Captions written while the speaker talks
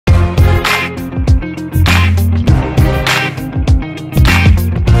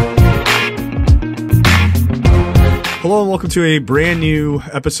welcome to a brand new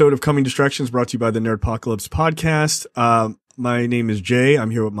episode of Coming Distractions brought to you by the Nerdpocalypse podcast. My name is Jay.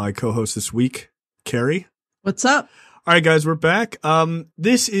 I'm here with my co-host this week, Carrie. What's up? All right, guys, we're back.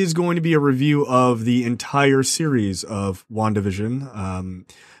 This is going to be a review of the entire series of WandaVision,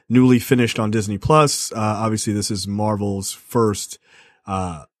 newly finished on Disney Plus. Obviously, this is Marvel's first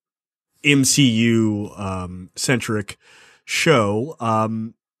MCU centric show.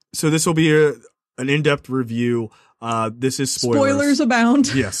 So this will be an in-depth review. This is spoilers. Spoilers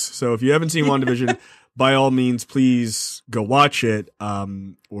abound. Yes. So if you haven't seen WandaVision, by all means, please go watch it,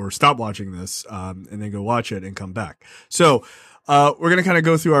 or stop watching this, and then go watch it and come back. So, we're going to kind of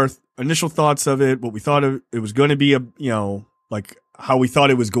go through our initial thoughts of it, what we thought it was going to be, like how we thought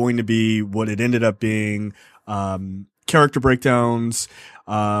it was going to be, what it ended up being, character breakdowns,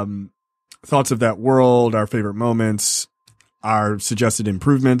 thoughts of that world, our favorite moments, our suggested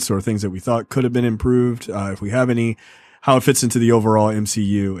improvements or things that we thought could have been improved, if we have any, how it fits into the overall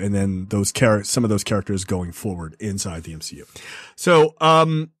MCU, and then some of those characters going forward inside the MCU. So,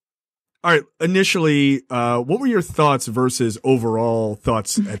 all right, initially, what were your thoughts versus overall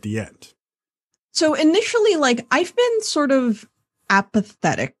thoughts at the end? So initially, I've been sort of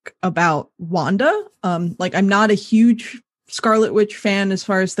apathetic about Wanda. I'm not a huge Scarlet Witch fan as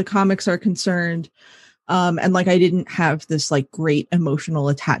far as the comics are concerned. And I didn't have this great emotional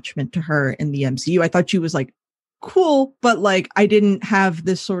attachment to her in the MCU. I thought she was cool, but I didn't have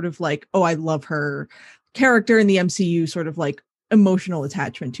this sort of oh, I love her character in the MCU sort of emotional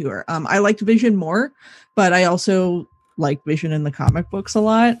attachment to her. I liked Vision more, but I also like Vision in the comic books a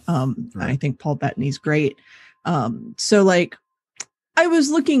lot. Right. I think Paul Bettany's great. So I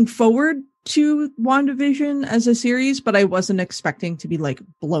was looking forward to WandaVision as a series, but I wasn't expecting to be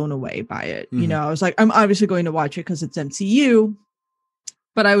blown away by it. Mm-hmm. You know, I was I'm obviously going to watch it because it's MCU,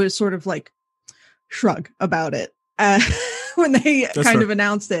 but I was sort of shrug about it when they kind of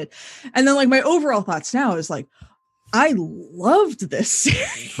announced it. And then my overall thoughts now is I loved this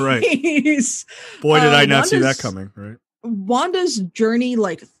series. Right. Boy, did I not see that coming. Right. Wanda's journey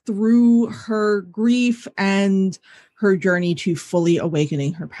through her grief and her journey to fully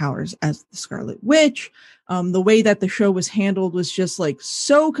awakening her powers as the Scarlet Witch. The way that the show was handled was just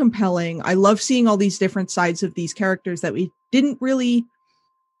so compelling. I love seeing all these different sides of these characters that we didn't really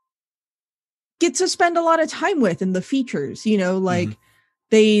get to spend a lot of time with in the features, mm-hmm.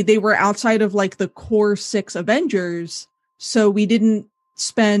 they were outside of the core 6 Avengers. So we didn't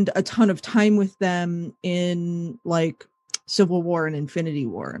spend a ton of time with them in Civil War and Infinity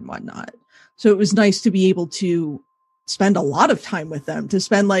War and whatnot. So it was nice to be able to spend a lot of time with them, to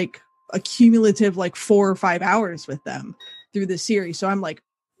spend a cumulative 4 or 5 hours with them through the series. So I'm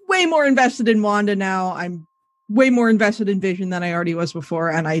way more invested in Wanda now. I'm way more invested in Vision than I already was before,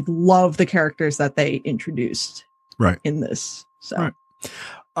 and I love the characters that they introduced in this. So,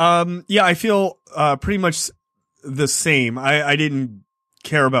 yeah, I feel pretty much the same. I didn't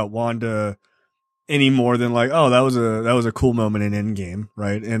care about Wanda any more than that was a cool moment in Endgame,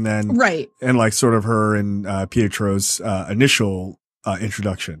 right? And then and sort of her and Pietro's initial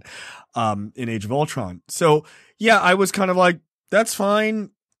introduction in Age of Ultron. So yeah, I was kind of that's fine.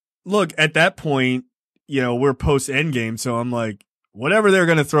 Look, at that point, we're post Endgame, so I'm whatever they're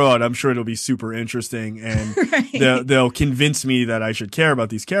going to throw out, I'm sure it'll be super interesting, and they'll convince me that I should care about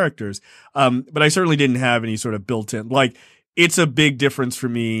these characters. But I certainly didn't have any sort of built-in, it's a big difference for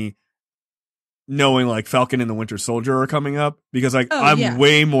me knowing Falcon and the Winter Soldier are coming up, because I'm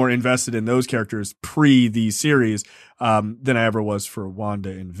way more invested in those characters pre these series, than I ever was for Wanda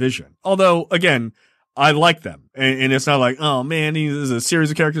and Vision. Although, again, I like them, and it's not oh man, this is a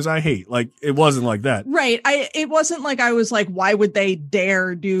series of characters I hate. It wasn't like that. Right. It wasn't I was why would they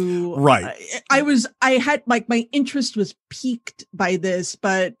dare do? Right. I had my interest was piqued by this,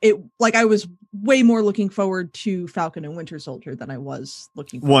 but I was way more looking forward to Falcon and Winter Soldier than I was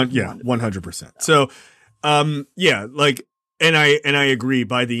looking forward to 100%. So, yeah, and I agree.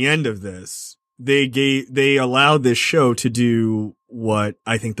 By the end of this, they allowed this show to do what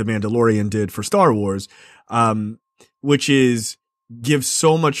I think The Mandalorian did for Star Wars, which is give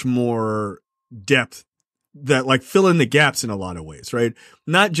so much more depth that fill in the gaps in a lot of ways, right?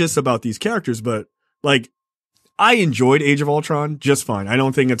 Not just about these characters, but I enjoyed Age of Ultron just fine. I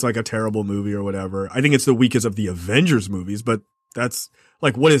don't think it's a terrible movie or whatever. I think it's the weakest of the Avengers movies, but that's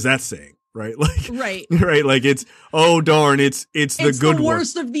what is that saying? Right. Right. Right. It's, oh darn. It's the good the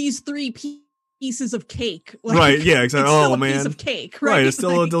worst of these 3 pieces of cake. Right. Yeah, exactly. It's still a piece of cake, right? It's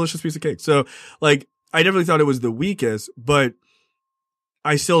still a delicious piece of cake. So I definitely thought it was the weakest, but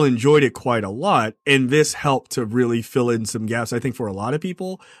I still enjoyed it quite a lot. And this helped to really fill in some gaps, I think, for a lot of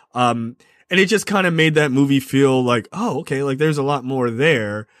people. And and it just kind of made that movie feel like, oh, okay, like there's a lot more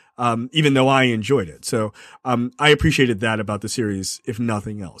there. Even though I enjoyed it. So, I appreciated that about the series, if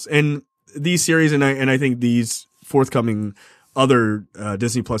nothing else. And these series, and I think these forthcoming other,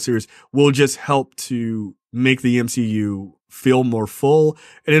 Disney Plus series will just help to make the MCU feel more full.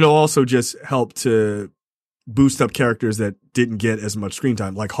 And it'll also just help to boost up characters that didn't get as much screen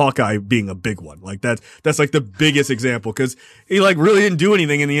time, like Hawkeye being a big one. Like that's like the biggest example, because he like really didn't do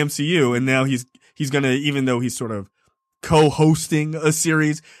anything in the MCU, and now he's gonna, even though he's sort of co-hosting a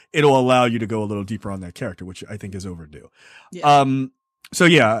series, it'll allow you to go a little deeper on that character, which I think is overdue. Yeah. So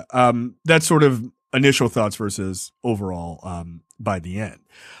yeah, that's sort of initial thoughts versus overall, by the end.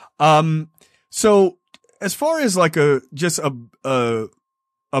 So as far as like a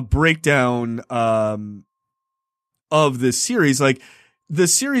breakdown, of this series, like the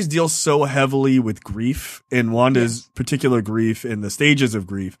series deals so heavily with grief and Wanda's particular grief and the stages of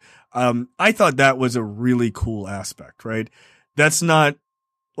grief. I thought that was a really cool aspect, right? That's not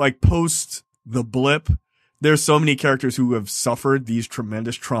like post the blip. There's so many characters who have suffered these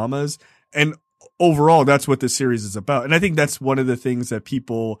tremendous traumas, and overall, that's what this series is about. And I think that's one of the things that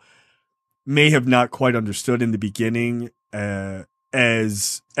people may have not quite understood in the beginning.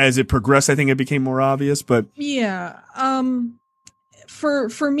 As it progressed, I think it became more obvious, but yeah.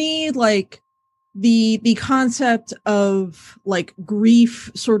 For me, like the concept of like grief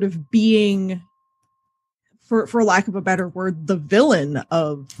sort of being, for lack of a better word, the villain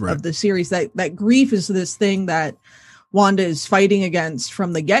of the series, that grief is this thing that Wanda is fighting against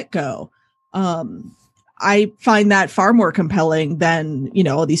from the get-go. I find that far more compelling than,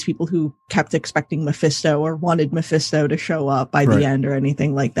 all these people who kept expecting Mephisto or wanted Mephisto to show up by the end or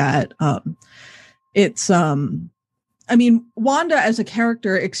anything like that. Wanda as a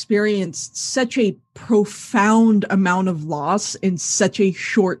character experienced such a profound amount of loss in such a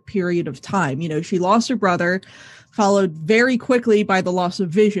short period of time. She lost her brother, followed very quickly by the loss of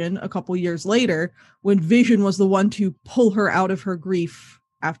Vision a couple years later, when Vision was the one to pull her out of her grief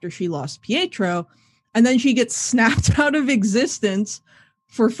after she lost Pietro. And then she gets snapped out of existence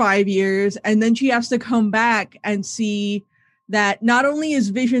for 5 years. And then she has to come back and see that not only is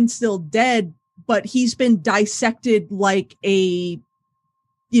Vision still dead, but he's been dissected like a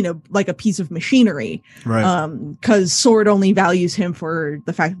piece of machinery. Right. Because S.W.O.R.D. only values him for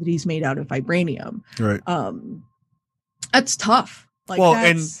the fact that he's made out of vibranium. Right. That's tough. Like, well,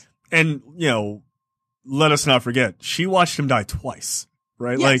 and let us not forget, she watched him die twice.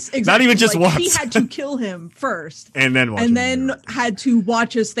 Right. Yes, like exactly. Not even just once. She had to kill him first. and then had to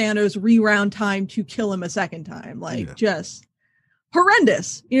watch as Thanos reround time to kill him a second time. Like just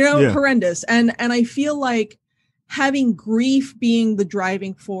horrendous, horrendous. And I feel like having grief being the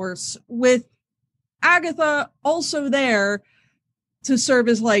driving force, with Agatha also there to serve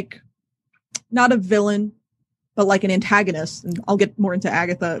as like not a villain, but like an antagonist. And I'll get more into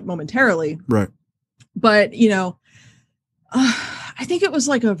Agatha momentarily. Right. But, I think it was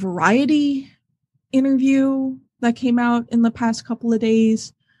like a Variety interview that came out in the past couple of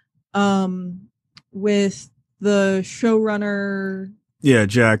days, with the showrunner. Yeah,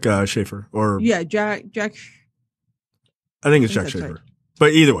 Jack Schaefer. Jack. I think it's Jack Schaefer. Right.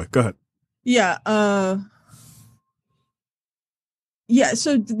 But either way, go ahead. Yeah.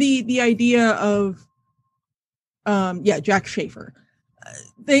 So the idea of, Jack Schaefer.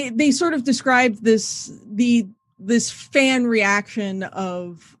 They sort of described this fan reaction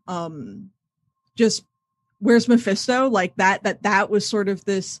of just where's Mephisto, like that was sort of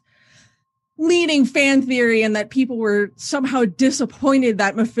this leading fan theory, and that people were somehow disappointed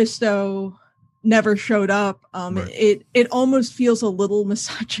that Mephisto never showed up. It almost feels a little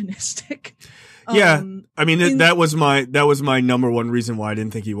misogynistic. That was my number one reason why I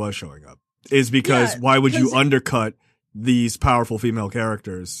didn't think he was showing up, is because why would you undercut these powerful female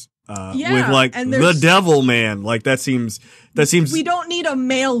characters with like the devil man? Like that seems we don't need a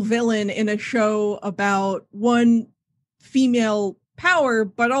male villain in a show about one, female power,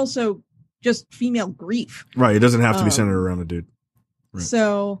 but also just female grief. Right. It doesn't have to be centered around a dude. Right.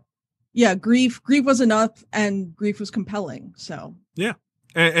 So grief was enough, and grief was compelling. So yeah.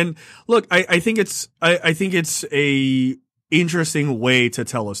 And look, I think it's a interesting way to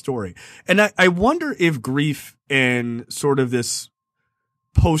tell a story. And I wonder if grief and sort of this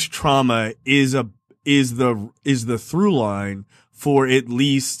post trauma is the through line for at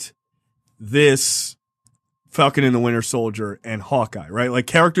least this Falcon and the Winter Soldier and Hawkeye, right? Like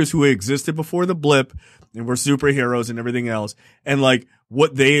characters who existed before the blip and were superheroes and everything else, and like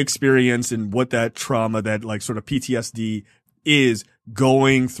what they experience and what that trauma, that like sort of PTSD is,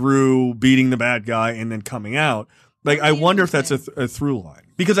 going through beating the bad guy and then coming out. Like, I wonder if that's a through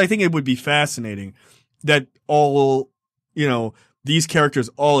line, because I think it would be fascinating that all, these characters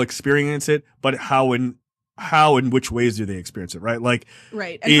all experience it, but how and which ways do they experience it, right? Like,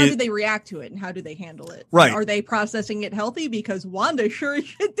 right. And how do they react to it, and how do they handle it? Right. Are they processing it healthy? Because Wanda sure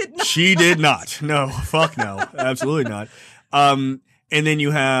did not. She did not. No, fuck no. Absolutely not. And then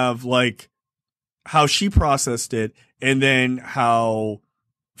you have like how she processed it, and then how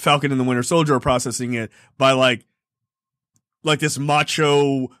Falcon and the Winter Soldier are processing it by like this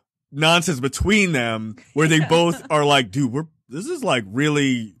macho nonsense between them, where they both are like, dude, this is like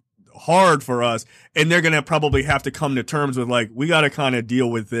really hard for us, and they're gonna probably have to come to terms with like, we got to kind of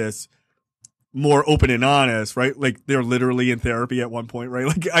deal with this more open and honest, right? Like, they're literally in therapy at one point, right?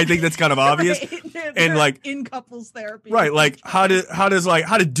 Like, I think that's kind of obvious. Right. And like in couples therapy, right? Like, how do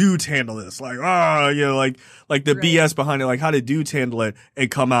dudes handle this? Like, like the BS behind it. Like, how do dudes handle it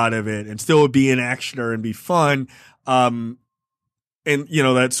and come out of it and still be an actioner and be fun? And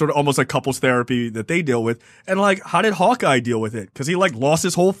that's sort of almost like couples therapy that they deal with. And like, how did Hawkeye deal with it? Because he like lost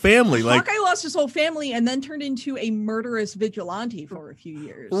his whole family. Like, Hawkeye lost his whole family and then turned into a murderous vigilante for a few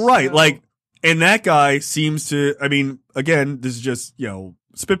years. Right. So. Like, and that guy seems to, I mean, again, this is just,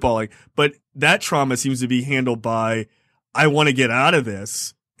 spitballing, but that trauma seems to be handled by, I want to get out of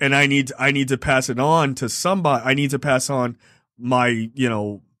this, and I need to pass it on to somebody. I need to pass on my,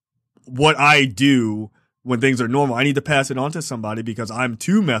 what I do when things are normal. I need to pass it on to somebody because I'm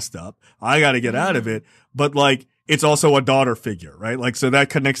too messed up. I got to get out of it. But like, it's also a daughter figure, right? Like, so that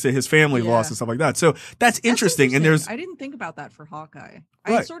connects to his family loss and stuff like that. So that's interesting. And I didn't think about that for Hawkeye.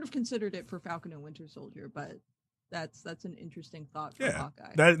 I Right. sort of considered it for Falcon and Winter Soldier, but that's an interesting thought for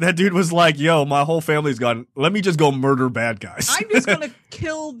Hawkeye. That dude was like, yo, my whole family's gone. Let me just go murder bad guys. I'm just going to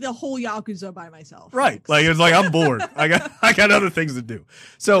kill the whole Yakuza by myself. Right. Thanks. Like, it's like, I'm bored. I got other things to do.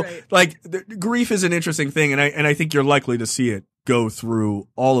 So like, grief is an interesting thing. And I think you're likely to see it go through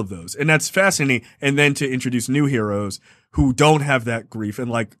all of those. And that's fascinating. And then to introduce new heroes who don't have that grief, and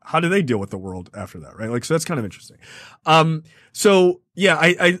like, how do they deal with the world after that? Right. Like, so that's kind of interesting. So yeah,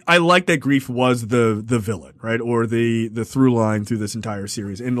 I like that grief was the villain, right? Or the through line through this entire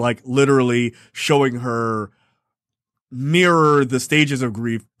series, and like literally showing her mirror the stages of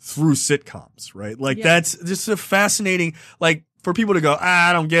grief through sitcoms, right? Like, that's just a fascinating, like, for people to go,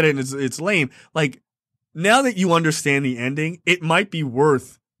 I don't get it, and it's lame. Like, now that you understand the ending, it might be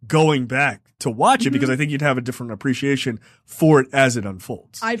worth going back to watch it, because I think you'd have a different appreciation for it as it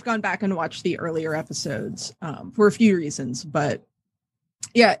unfolds. I've gone back and watched the earlier episodes for a few reasons, but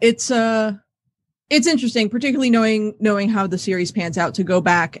yeah, it's interesting, particularly knowing how the series pans out, to go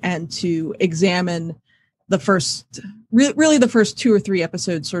back and to examine the first, really the first 2 or 3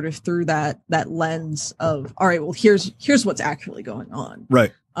 episodes sort of through that lens of, all right, well, here's what's actually going on.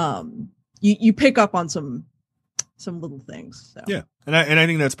 Right. You pick up on some little things. So. Yeah. And I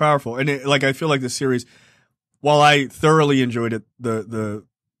think that's powerful. And I feel like the series, while I thoroughly enjoyed it the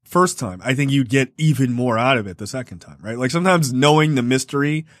first time, I think you get even more out of it the second time, right? Like, sometimes knowing the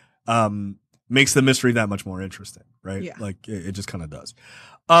mystery, makes the mystery that much more interesting, right? Yeah. Like, it just kind of does.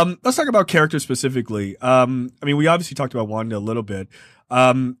 Let's talk about characters specifically. I mean, we obviously talked about Wanda a little bit.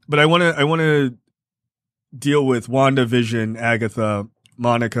 But I want to deal with WandaVision, Agatha,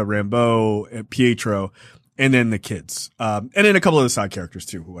 Monica Rambeau, Pietro, and then the kids. And then a couple of the side characters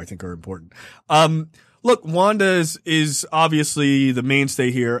too, who I think are important. Look, Wanda is obviously the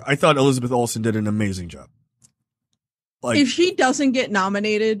mainstay here. I thought Elizabeth Olsen did an amazing job. Like, if she doesn't get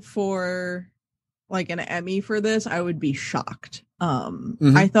nominated for like an Emmy for this, I would be shocked.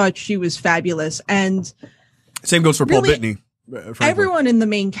 I thought she was fabulous. And same goes for really, Paul Bettany. Frankly. Everyone in the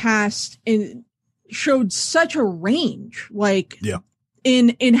main cast showed such a range, like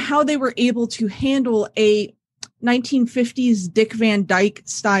in how they were able to handle a 1950s Dick Van Dyke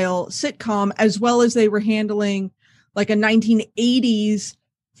style sitcom, as well as they were handling like a 1980s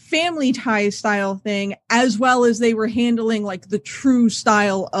Family Ties style thing, as well as they were handling like the true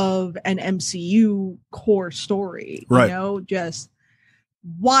style of an MCU core story. Right. Just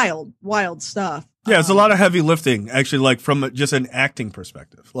wild stuff. Yeah, it's a lot of heavy lifting, actually, like from just an acting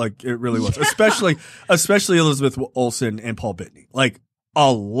perspective. Like, it really was. Especially Elizabeth Olsen and Paul Bettany. Like,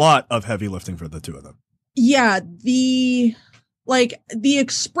 a lot of heavy lifting for the two of them. Yeah, the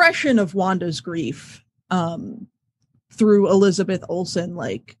expression of Wanda's grief through Elizabeth Olsen,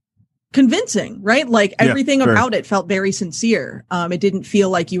 like, convincing, right? Like, everything about it felt very sincere. It didn't feel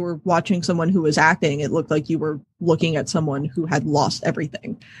like you were watching someone who was acting. It looked like you were looking at someone who had lost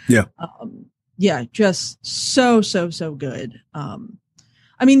everything. Yeah. Yeah, just so good.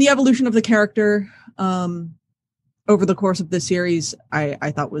 I mean, the evolution of the character over the course of this series,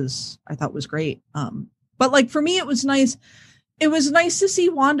 I thought was great. But like for me, it was nice. It was nice to see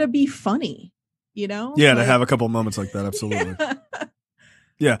Wanda be funny, you know? Yeah, like, to have a couple moments like that, absolutely.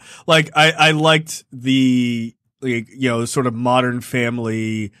 Yeah, like I liked the like, you know, sort of Modern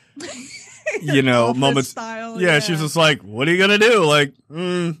Family, you know, moments. Style, yeah, she was just like, "What are you gonna do?" Like,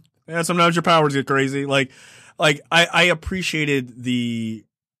 yeah, sometimes your powers get crazy. Like I appreciated the.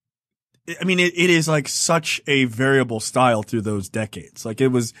 I mean, it is like such a variable style through those decades. Like it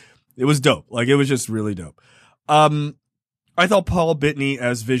was dope. Like it was just really dope. I thought Paul Bettany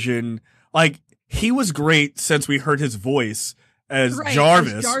as Vision, like he was great since we heard his voice as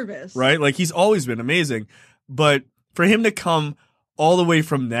Jarvis, right? Like he's always been amazing, but for him to come all the way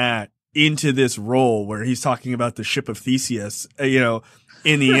from that into this role where he's talking about the ship of Theseus, you know,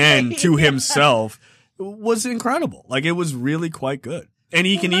 in the end to himself was incredible. Like it was really quite good. And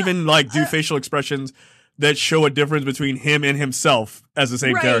he can even like do facial expressions that show a difference between him and himself as the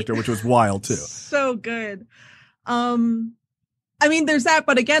same character, which was wild too. So good. I mean, there's that,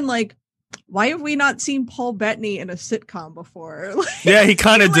 but again, like, why have we not seen Paul Bettany in a sitcom before? Like, yeah, he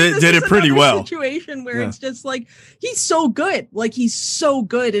kind of did it pretty well. Situation where it's just like he's so good, like he's so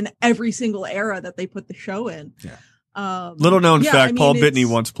good in every single era that they put the show in. Yeah. Little known fact: Paul Bettany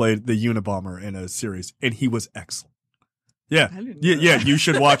once played the Unabomber in a series, and he was excellent. Yeah, yeah, you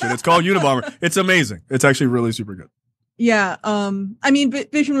should watch it. It's called Unabomber. It's amazing. It's actually really super good. Yeah. I mean,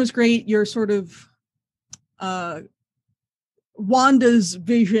 Vision was great. You're sort of, Wanda's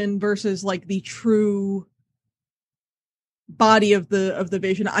Vision versus like the true body of the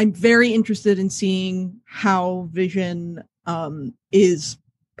Vision. I'm very interested in seeing how Vision is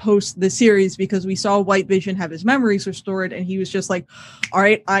post the series, because we saw White Vision have his memories restored and he was just like, all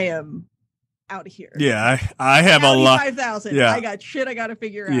right, I am out of here. Yeah, I have a lot. 5,000. Yeah. I got shit I got to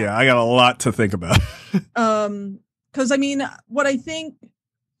figure out. Yeah, I got a lot to think about. Because I mean, what I think,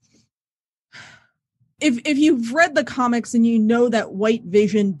 if you've read the comics and you know that White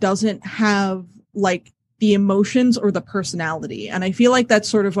Vision doesn't have like the emotions or the personality, and I feel like that's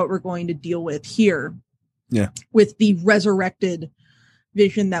sort of what we're going to deal with here. Yeah, with the resurrected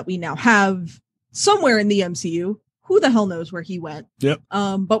Vision that we now have somewhere in the MCU. Who the hell knows where he went? Yep.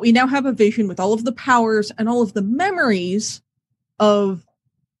 But we now have a Vision with all of the powers and all of the memories of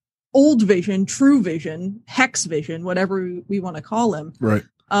old Vision, true Vision, Hex Vision, whatever we want to call him. Right.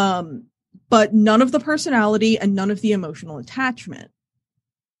 But none of the personality and none of the emotional attachment.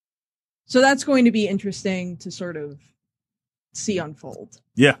 So that's going to be interesting to sort of see unfold.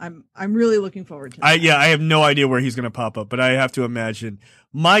 Yeah. I'm really looking forward to that. I have no idea where he's going to pop up, but I have to imagine.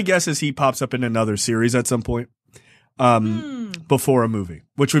 My guess is he pops up in another series at some point. Before a movie,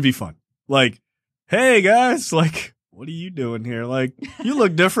 which would be fun. Like, hey guys, like, what are you doing here? Like, you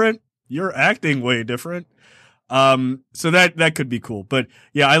look different. You're acting way different. So that could be cool. But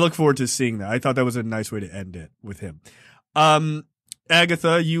yeah, I look forward to seeing that. I thought that was a nice way to end it with him.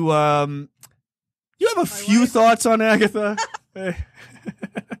 Agatha, you have a few thoughts on Agatha?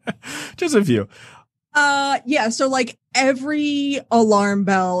 Just a few. Yeah, so like every alarm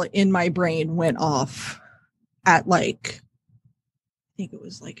bell in my brain went off at like, I think it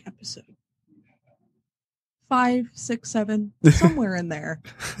was like episode 5, 6, 7, somewhere in there,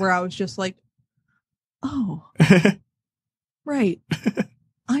 where I was just like, oh, right,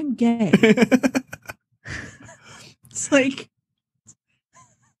 I'm gay. It's like,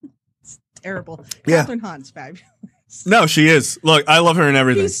 it's terrible. Yeah. Kathryn Hahn's fabulous. No, she is. Look, I love her in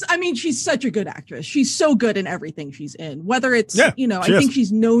everything. She's such a good actress. She's so good in everything she's in. Whether it's, I think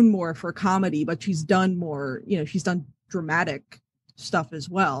she's known more for comedy, but she's done more, she's done dramatic stuff as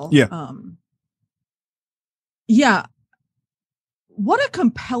well. Yeah. Yeah. What a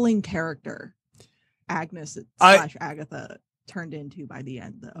compelling character Agnes / Agatha turned into by the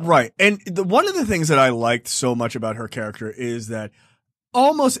end, though. Right. And one of the things that I liked so much about her character is that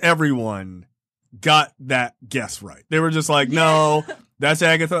almost everyone got that guess right. They were just like, no, that's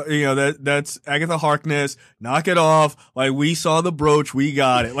Agatha, that's Agatha Harkness. Knock it off. Like, we saw the brooch. We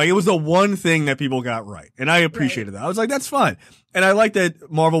got it. Like, it was the one thing that people got right. And I appreciated that. I was like, that's fine. And I like that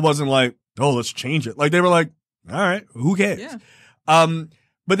Marvel wasn't like, oh, let's change it. Like, they were like, all right, who cares? Yeah.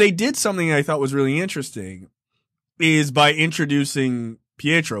 But they did something I thought was really interesting, is by introducing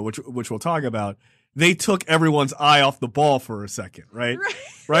Pietro, which we'll talk about. They took everyone's eye off the ball for a second, right?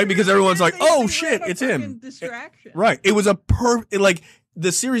 Right? Because everyone's like, oh shit, it's him. Distraction. Right. It was like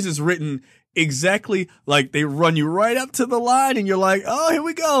the series is written exactly like they run you right up to the line and you're like, oh, here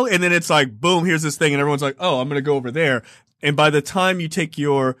we go. And then it's like, boom, here's this thing. And everyone's like, oh, I'm going to go over there. And by the time you've taken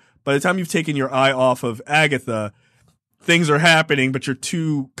your eye off of Agatha, things are happening, but you're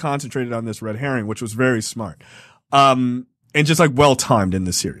too concentrated on this red herring, which was very smart. And just like well timed in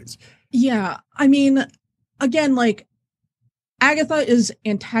the series. Yeah, I mean, again, like, Agatha is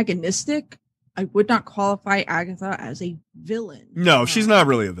antagonistic. I would not qualify Agatha as a villain. No, she's not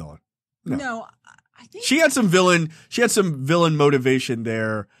really a villain. No, I think she had some villain motivation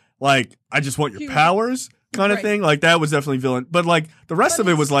there. Like, I just want your powers kind of thing. Like, that was definitely villain. But like the rest of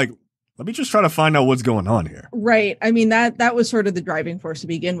it was like, let me just try to find out what's going on here. Right. I mean, that was sort of the driving force to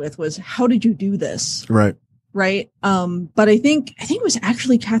begin with, was how did you do this? Right. Right. But I think it was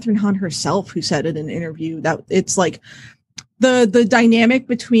actually Kathryn Hahn herself who said in an interview that it's like the dynamic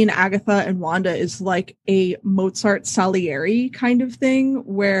between Agatha and Wanda is like a Mozart Salieri kind of thing,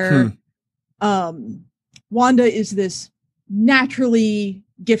 where Wanda is this naturally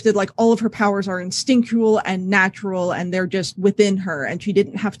gifted, like all of her powers are instinctual and natural, and they're just within her, and she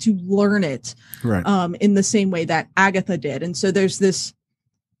didn't have to learn it in the same way that Agatha did. And so there's this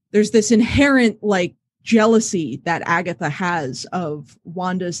inherent like jealousy that Agatha has of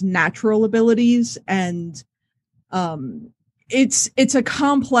Wanda's natural abilities, and it's a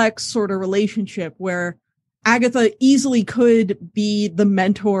complex sort of relationship where Agatha easily could be the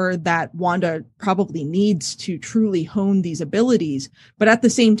mentor that Wanda probably needs to truly hone these abilities. But at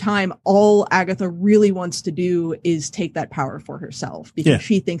the same time, all Agatha really wants to do is take that power for herself, because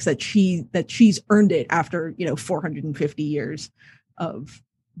she thinks that she's earned it after, 450 years of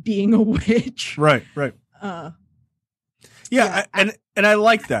being a witch. Right. And I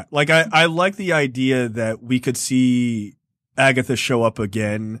like that. Like, I like the idea that we could see Agatha show up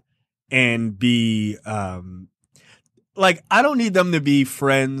again and be, like, I don't need them to be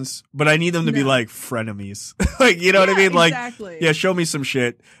friends, but I need them to be like frenemies. Like, you know what I mean? Like, exactly. Show me some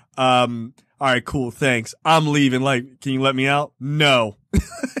shit. All right, cool. Thanks. I'm leaving. Like, can you let me out? No.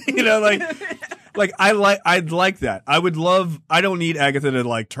 Like I'd like that. I don't need Agatha to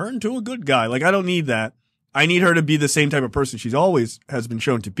like turn to a good guy. Like, I don't need that. I need her to be the same type of person she's always has been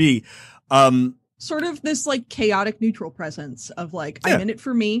shown to be. Sort of this like chaotic neutral presence of like, I'm in it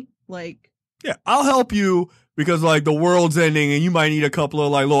for me. Like, I'll help you because like the world's ending and you might need a couple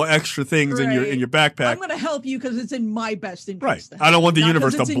of like little extra things in your backpack. I'm going to help you because it's in my best interest. Right. I don't want the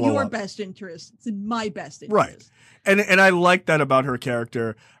universe to blow up. It's in your best interest. It's in my best interest. Right. And I like that about her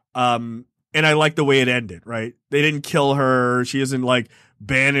character. And I like the way it ended, right? They didn't kill her. She isn't like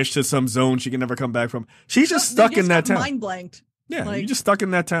banished to some zone she can never come back from. She's just stuck in that town. Mind blanked. Yeah, you're just stuck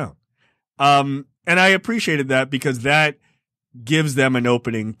in that town. And I appreciated that because that gives them an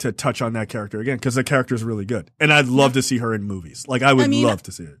opening to touch on that character again, because the character is really good. And I'd love to see her in movies. Like, I would love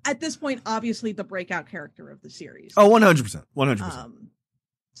to see it. At this point, obviously the breakout character of the series. Oh, 100%. 100%.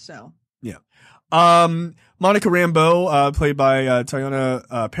 So. Yeah. Monica Rambeau, played by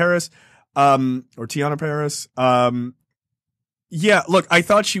Teyonah Parris, or Teyonah Parris. Yeah, look, I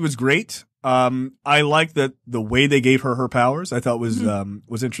thought she was great. I like that the way they gave her powers, I thought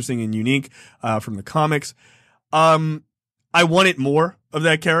was interesting and unique, from the comics. I wanted more of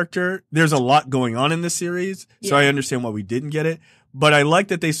that character. There's a lot going on in this series, so I understand why we didn't get it. But I like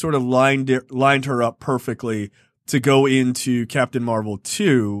that they sort of lined her up perfectly to go into Captain Marvel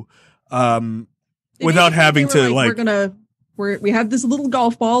 2, without having to like we have this little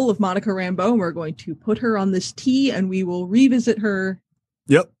golf ball of Monica Rambeau, and we're going to put her on this tee, and we will revisit her.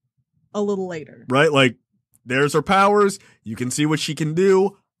 Yep. A little later. Right? Like, there's her powers. You can see what she can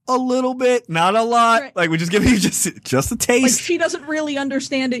do a little bit, not a lot. Right. Like, we just give you just a taste. Like, she doesn't really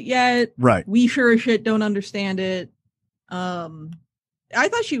understand it yet. Right. We sure as shit don't understand it. I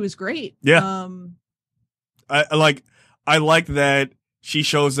thought she was great. Yeah. I like that she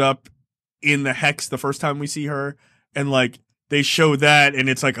shows up in the Hex the first time we see her, and like they show that, and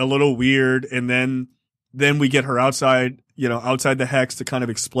it's like a little weird, and then we get her outside the Hex to kind of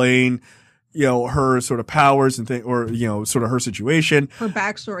explain, her sort of powers and things, or, sort of her situation. Her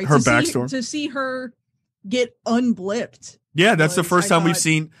backstory. To see her get unblipped. Yeah, that's the first time we've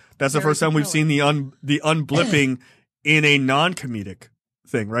seen, the unblipping in a non-comedic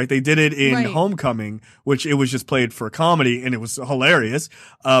thing, right? They did it in Homecoming, which it was just played for comedy, and it was hilarious.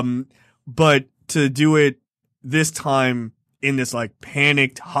 But to do it this time in this like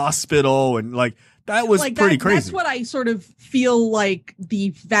panicked hospital, and like, that was like pretty crazy. That's what I sort of feel like the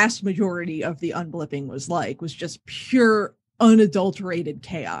vast majority of the unblipping was just pure unadulterated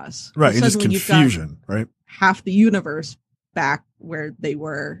chaos. Right. And just confusion, right? Half the universe back where they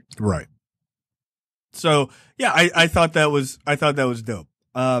were. Right. So yeah, I thought that was dope.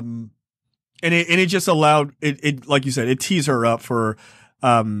 And it just allowed it, like you said, it teased her up for,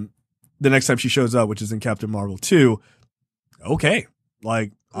 the next time she shows up, which is in Captain Marvel 2. Okay.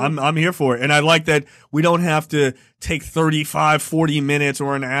 Like, I'm here for it. And I like that we don't have to take 35, 40 minutes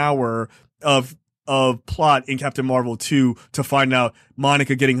or an hour of of plot in Captain Marvel 2 to find out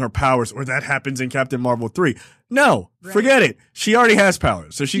Monica getting her powers, or that happens in Captain Marvel 3. No, forget it. She already has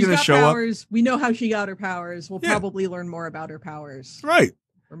powers, so she's going to show powers. We know how she got her powers. We'll probably learn more about her powers. Right.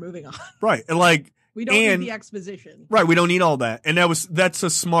 We're moving on. Right. And like, we don't need the exposition. Right. We don't need all that. And that's a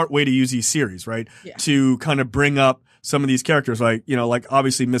smart way to use these series, right? Yeah. To kind of bring up some of these characters, like, you know, like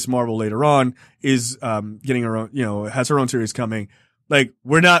obviously Miss Marvel later on is, getting her own, you know, has her own series coming. Like,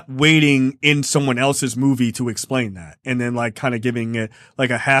 we're not waiting in someone else's movie to explain that and then like kind of giving it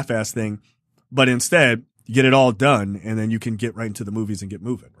like a half-ass thing, but instead you get it all done and then you can get right into the movies and get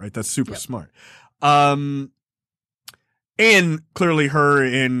moving, right? That's super smart. And clearly her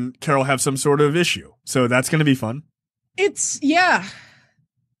and Carol have some sort of issue. So that's going to be fun. It's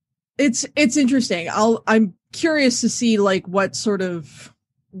interesting. I'm curious to see like what sort of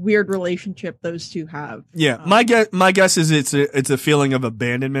weird relationship those two have. Yeah. My guess is it's a feeling of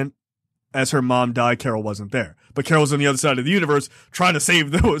abandonment. As her mom died, Carol wasn't there, but Carol's on the other side of the universe trying to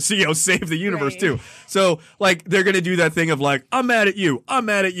save the universe too. So like, they're going to do that thing of like, I'm mad at you.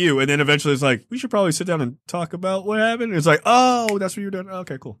 And then eventually it's like, we should probably sit down and talk about what happened. And it's like, oh, that's what you're doing.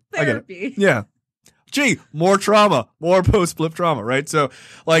 Okay, cool. Therapy. I get it. Yeah. Gee, more trauma, more post-blip trauma, right? So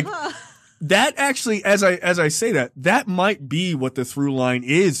like that actually, as I say that might be what the through line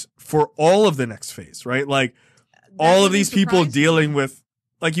is for all of the next phase, right? Like all of these people dealing with,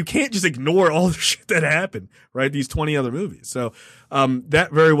 like, you can't just ignore all the shit that happened, right? These 20 other movies. So, that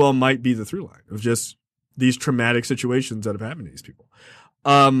very well might be the through line of just these traumatic situations that have happened to these people.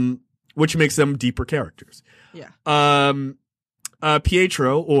 Which makes them deeper characters. Yeah.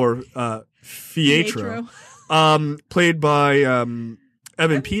 Pietro or, Fietro, played by,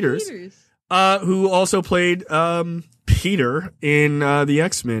 Evan Peters, who also played, Peter in, the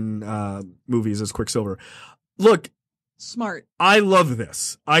X-Men, movies as Quicksilver. Look, smart. I love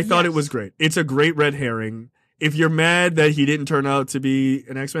this. I thought it was great. It's a great red herring. If you're mad that he didn't turn out to be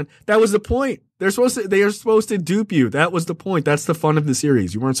an X-Men, that was the point. They are supposed to dupe you. That was the point. That's the fun of the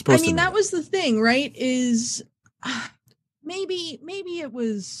series. You weren't supposed to. I mean, that was the thing, right? Is maybe it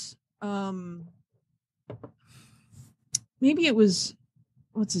was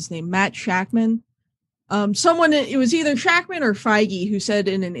what's his name? Matt Shackman. It was either Shackman or Feige who said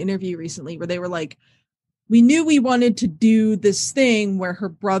in an interview recently where they were like, we knew we wanted to do this thing where her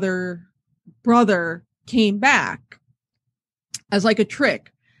brother came back as like a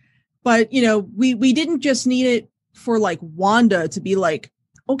trick. But, you know, we didn't just need it for like Wanda to be like,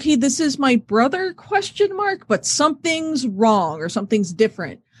 okay, this is my brother ? But something's wrong or something's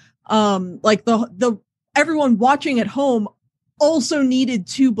different. Like the everyone watching at home also needed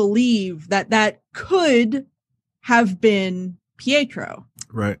to believe that could have been Pietro.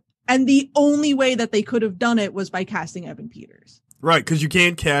 Right. And the only way that they could have done it was by casting Evan Peters. Right, because you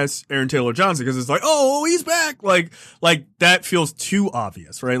can't cast Aaron Taylor Johnson because it's like, oh, he's back. Like that feels too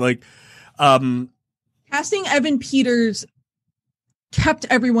obvious, right? Like, casting Evan Peters kept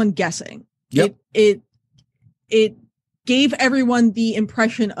everyone guessing. Yep. It gave everyone the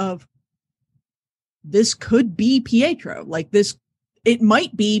impression of this could be Pietro. Like this, it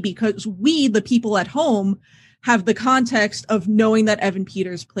might be because we, the people at home, have the context of knowing that Evan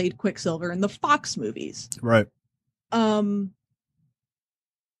Peters played Quicksilver in the Fox movies. Right.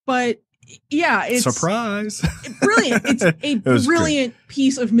 But yeah, it's surprise. Brilliant. It's a brilliant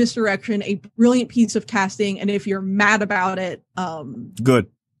piece of misdirection, a brilliant piece of casting. And if you're mad about it, good.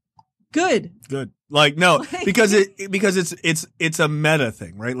 Like, no, because it's a meta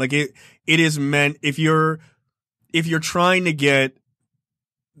thing, right? Like it is meant if you're trying to get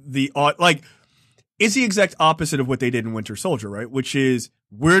like, it's the exact opposite of what they did in Winter Soldier, right? Which is,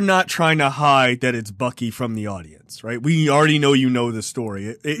 we're not trying to hide that it's Bucky from the audience, right? We already know you know the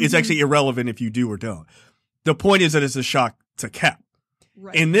story. It's actually irrelevant if you do or don't. The point is that it's a shock to Cap.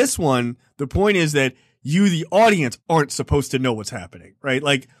 Right. In this one, the point is that you, the audience, aren't supposed to know what's happening, right?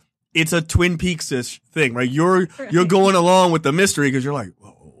 Like, it's a Twin Peaks-ish thing, right? You're going along with the mystery because you're like,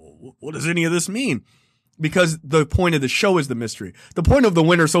 well, what does any of this mean? Because the point of the show is the mystery. The point of the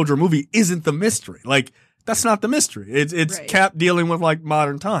Winter Soldier movie isn't the mystery. Like, that's not the mystery. It's right. Cap dealing with like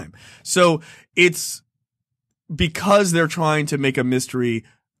modern time. So it's because they're trying to make a mystery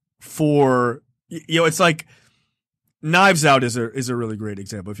for, you know, it's like Knives Out is a really great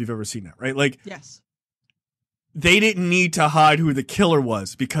example if you've ever seen that, right? Like, yes. They didn't need to hide who the killer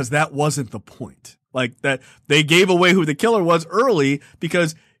was because that wasn't the point. Like that they gave away who the killer was early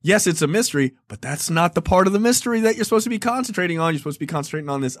because yes, it's a mystery, but that's not the part of the mystery that you're supposed to be concentrating on. You're supposed to be concentrating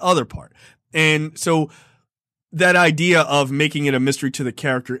on this other part. And so that idea of making it a mystery to the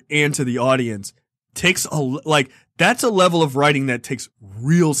character and to the audience takes that's a level of writing that takes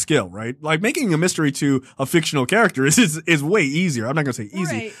real skill, right? Like making a mystery to a fictional character is way easier. I'm not gonna say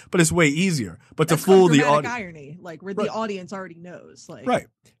easy, right. but it's way easier. But That's to fool the audience, irony, like where right. the audience already knows, like right.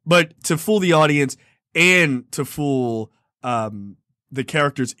 But to fool the audience and to fool the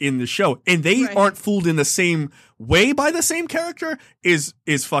characters in the show, and they right. aren't fooled in the same way by the same character is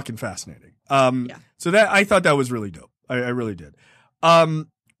fucking fascinating. So that I thought that was really dope. I really did.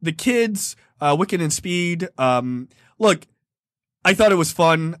 The kids, Wiccan and Speed. Look, I thought it was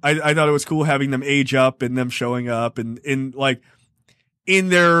fun. I thought it was cool having them age up and them showing up and in like in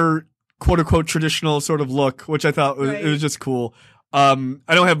their quote unquote traditional sort of look, which I thought it was just cool. I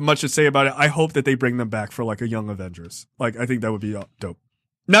don't have much to say about it. I hope that they bring them back for like a Young Avengers. Like I think that would be dope.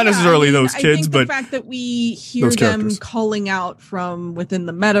 Not necessarily those kids, but the fact that we hear them calling out from within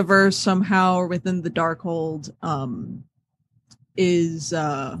the metaverse somehow or within the Darkhold, is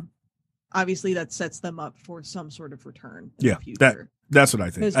obviously that sets them up for some sort of return in the future. That's what I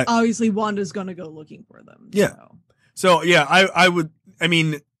think. Because obviously Wanda's going to go looking for them. Yeah. So yeah, I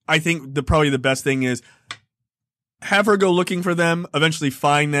think probably the best thing is have her go looking for them, eventually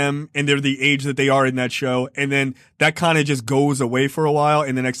find them, and they're the age that they are in that show, and then that kind of just goes away for a while,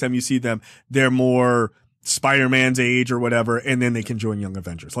 and the next time you see them, they're more Spider-Man's age or whatever, and then they can join Young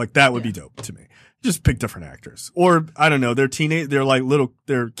Avengers. Like that would be dope to me. Just pick different actors. Or, I don't know, they're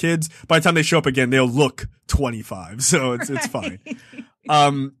they're kids. By the time they show up again, they'll look 25. So it's fine.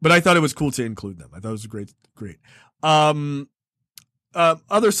 But I thought it was cool to include them. I thought it was great. Other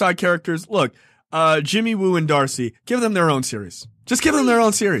side characters, look, Jimmy Woo and Darcy, give them their own series. Just give them their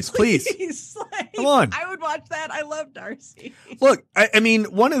own series, please. Like, come on. I would watch that. I love Darcy. Look, I mean,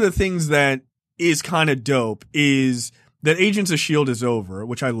 one of the things that is kind of dope is that Agents of S.H.I.E.L.D. is over,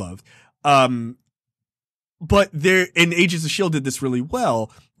 which I loved. But Agents of S.H.I.E.L.D. did this really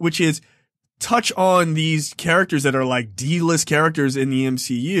well, which is touch on these characters that are like D-list characters in the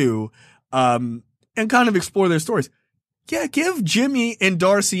MCU, and kind of explore their stories. Yeah, give Jimmy and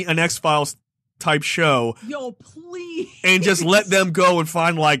Darcy an X-Files type show. Yo, please. And just let them go and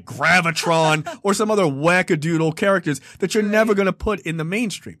find like Gravitron or some other wackadoodle characters that you're never going to put in the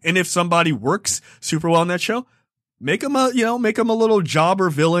mainstream. And if somebody works super well in that show, make them a little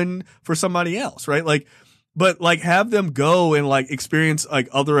jobber villain for somebody else, right? Like, but like have them go and like experience like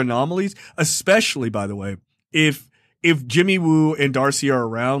other anomalies, especially by the way, if Jimmy Woo and Darcy are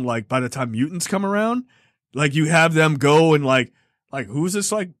around, like by the time mutants come around, like you have them go and like who's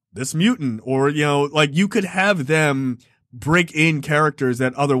this mutant, or, like you could have them break in characters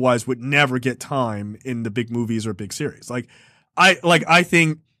that otherwise would never get time in the big movies or big series. I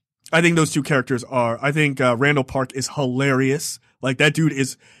think those two characters I think Randall Park is hilarious. Like that dude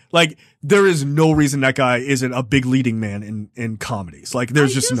is like, there is no reason that guy isn't a big leading man in comedies. Like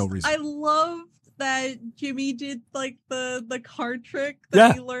there's just no reason. I love that Jimmy did like the card trick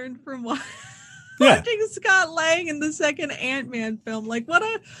that he learned from watching Scott Lang in the second Ant-Man film. Like what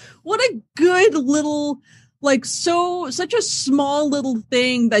a good little, like such a small little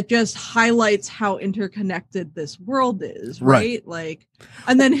thing that just highlights how interconnected this world is, right? Like,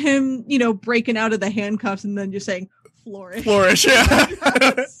 and then him, breaking out of the handcuffs and then just saying flourish. Yeah. So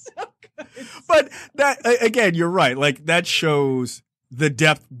good. But that again, you're right. Like that shows the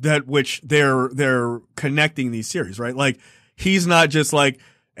depth that which they're connecting these series, right? Like he's not just like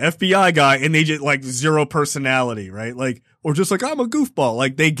FBI guy and they just like zero personality, right? Like, or just like, I'm a goofball.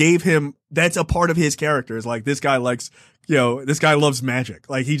 Like they gave him, that's a part of his character. Is like, this guy likes, this guy loves magic.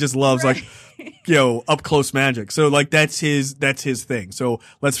 Like he just loves like, up close magic. So like, that's his thing. So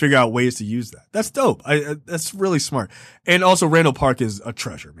let's figure out ways to use that. That's dope. That's really smart. And also Randall Park is a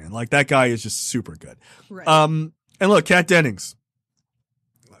treasure, man. Like that guy is just super good. Right. And look, Kat Dennings,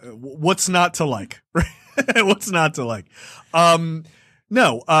 what's not to like? What's not to like?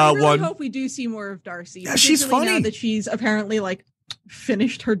 No, I really hope we do see more of Darcy. Yeah, she's funny. Now that she's apparently like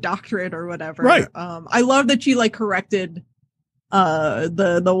finished her doctorate or whatever. Right. I love that she like corrected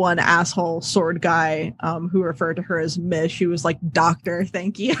the one asshole sword guy who referred to her as Miss. She was like, doctor,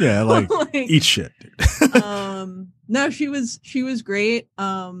 thank you. Yeah, like eat shit, dude. No, she was great.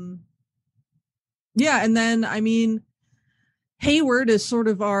 Yeah, and then I mean, Hayward is sort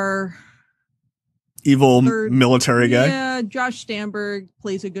of our evil military guy. Yeah, Josh Stamberg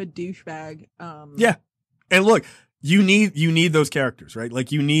plays a good douchebag. Yeah. And look, you need those characters, right?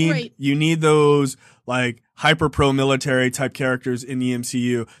 Like you need those like hyper pro military type characters in the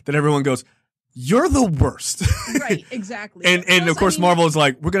MCU that everyone goes, you're the worst. Right, exactly. and of course Marvel is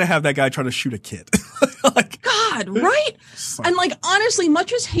like, we're going to have that guy try to shoot a kid. Like, God, right? And like, honestly,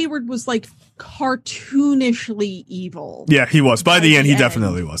 much as Hayward was like cartoonishly evil. Yeah, he was. By the end, he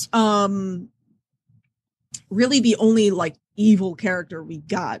definitely was. really the only like evil character we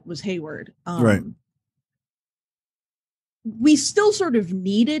got was Hayward. Right. We still sort of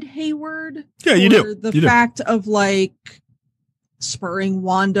needed Hayward. Yeah, you do. The fact of like spurring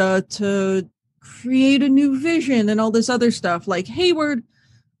Wanda to create a new vision and all this other stuff. Like Hayward,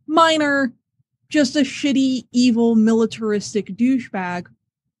 minor, just a shitty, evil, militaristic douchebag,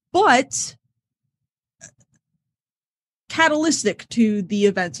 but catalytic to the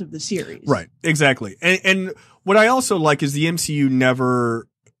events of the series. Right. Exactly. And what I also like is the MCU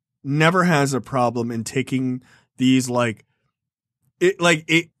never has a problem in taking these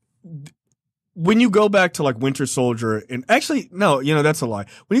when you go back to like Winter Soldier, and actually, no, that's a lie.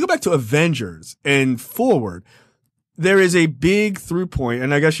 When you go back to Avengers and forward, there is a big through point,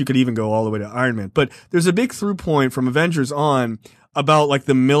 and I guess you could even go all the way to Iron Man, but there's a big through point from Avengers on about like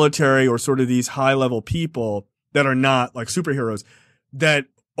the military or sort of these high level people that are not like superheroes that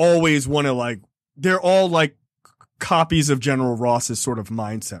always want to like, they're all like copies of General Ross's sort of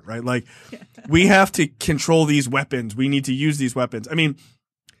mindset, right? Like we have to control these weapons. We need to use these weapons. I mean,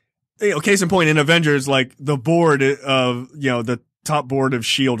 case in point in Avengers, like the board of, the top board of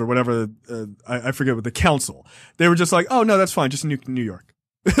SHIELD or whatever, I forget what the council, they were just like, oh no, that's fine. Just nuke New York.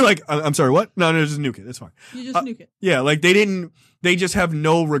 Like, I'm sorry, what? No, just nuke it. It's fine. You just nuke it. Yeah. Like they just have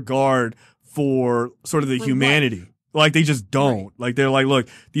no regard for sort of the humanity. Life. Like they just don't. Right. Like they're like, look,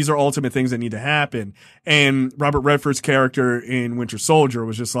 these are ultimate things that need to happen. And Robert Redford's character in Winter Soldier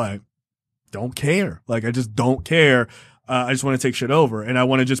was just like, don't care. Like I just don't care. I just want to take shit over, and I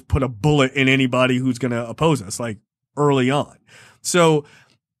want to just put a bullet in anybody who's going to oppose us, like early on. So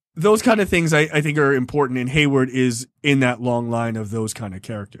those kind of things I think are important, and Hayward is in that long line of those kind of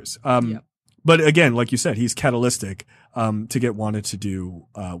characters. Yep. But again, like you said, he's catalytic to get Wanda to do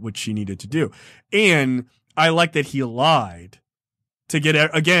what she needed to do. And I like that he lied to get,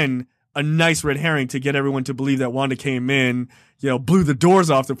 again, a nice red herring to get everyone to believe that Wanda came in, blew the doors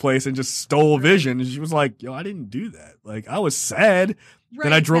off the place and just stole Vision. And she was like, I didn't do that. Like, I was sad. Right,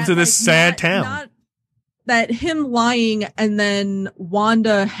 then I drove to this sad town. Not that him lying and then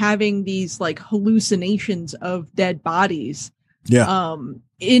Wanda having these like hallucinations of dead bodies. Yeah.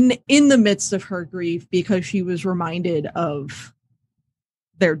 In the midst of her grief, because she was reminded of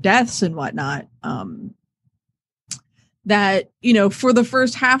their deaths and whatnot. That, for the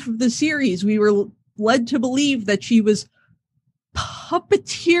first half of the series, we were led to believe that she was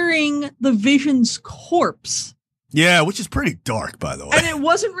puppeteering the Vision's corpse. Yeah, which is pretty dark, by the way. And it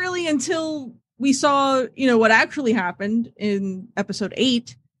wasn't really until we saw, what actually happened in episode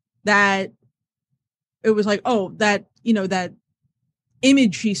 8 that it was like, oh, that, that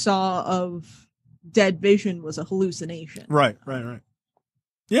image she saw of dead Vision was a hallucination. Right.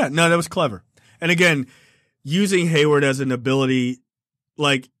 Yeah, no, that was clever. And again, using Hayward as an ability,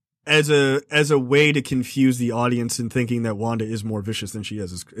 like as a way to confuse the audience in thinking that Wanda is more vicious than she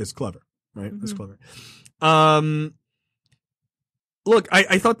is clever, right? It's clever. Look,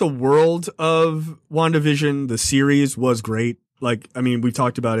 I thought the world of WandaVision, the series, was great. Like, I mean, we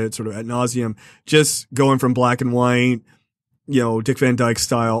talked about it sort of ad nauseum, just going from black and white, Dick Van Dyke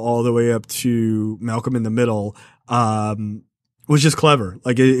style all the way up to Malcolm in the Middle. Was just clever.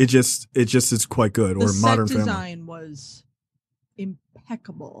 Like it just is quite good. Or Modern Family. The set design was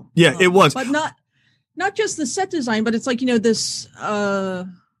impeccable. Yeah, it was. But not just the set design, but it's like, this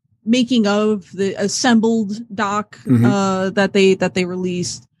making of the assembled doc that they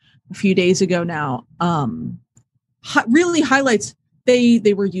released a few days ago now. Really highlights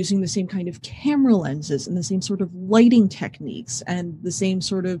they were using the same kind of camera lenses and the same sort of lighting techniques and the same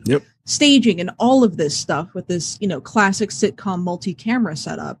sort of staging and all of this stuff with this, classic sitcom multi-camera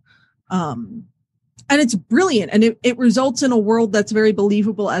setup. And it's brilliant. And it results in a world that's very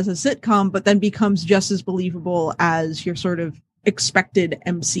believable as a sitcom, but then becomes just as believable as your sort of expected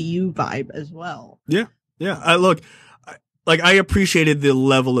MCU vibe as well. Yeah. Yeah. I appreciated the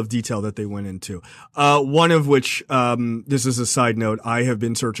level of detail that they went into. One of which, this is a side note, I have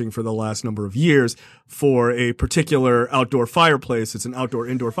been searching for the last number of years for a particular outdoor fireplace. It's an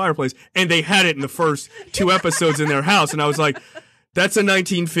outdoor-indoor fireplace. And they had it in the first 2 episodes in their house. And I was like, that's a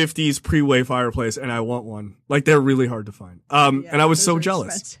 1950s pre-way fireplace. And I want one. Like, they're really hard to find. And I was so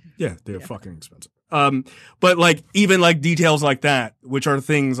jealous. Expensive. Yeah, they're fucking expensive. But like, even like details like that, which are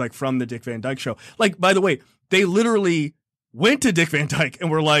things like from the Dick Van Dyke Show. Like, by the way, they literally went to Dick Van Dyke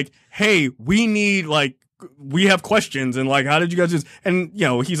and were like, hey, we have questions. And like, how did you guys just, and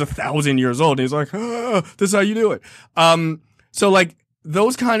he's 1,000 years old. And he's like, this is how you do it. So like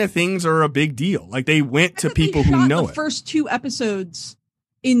those kind of things are a big deal. Like they went to people who know it. The first 2 episodes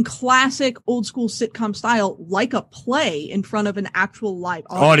in classic old school sitcom style, like a play in front of an actual live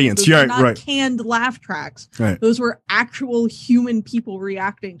audience. Those Yeah, were not right. Canned laugh tracks. Right. Those were actual human people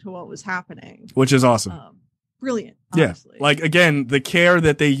reacting to what was happening, which is awesome. Brilliant. Yeah. Honestly. Like, again, the care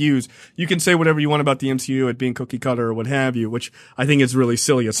that they use. You can say whatever you want about the MCU, it being cookie cutter or what have you, which I think is really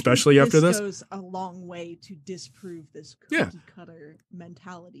silly, especially after this. This goes a long way to disprove this cookie cutter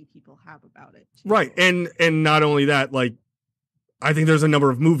mentality people have about it, too. Right. And not only that, like, I think there's a number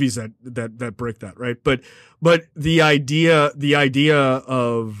of movies that break that, right? But the idea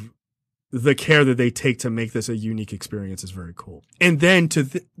of the care that they take to make this a unique experience is very cool. And then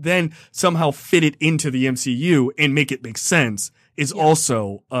then somehow fit it into the MCU and make it make sense is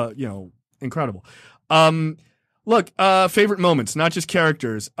also, incredible. Look, favorite moments, not just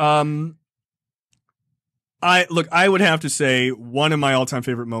characters. I would have to say one of my all-time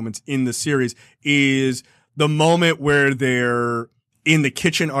favorite moments in the series is the moment where they're in the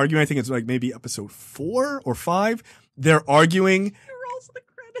kitchen arguing. I think it's like maybe episode 4 or 5. They're arguing.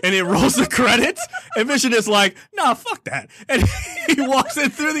 And it rolls the credits. And Vision is like, nah, fuck that. And he walks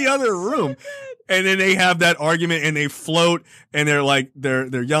in through the other room. And then they have that argument and they float and they're like,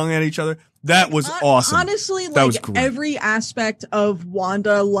 they're yelling at each other. That was awesome. Honestly, that was like every aspect of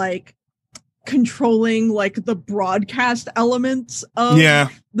Wanda, like controlling like the broadcast elements of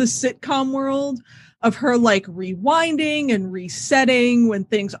the sitcom world, of her like rewinding and resetting when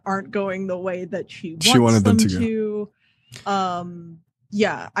things aren't going the way that she wanted them to.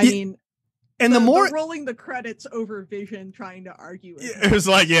 I mean, and the more rolling the credits over Vision trying to argue with it was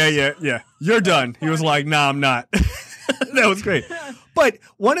like, yeah, you're done. He was like, nah, I'm not. That was great. But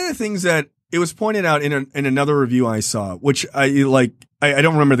one of the things that it was pointed out in another review I saw, which I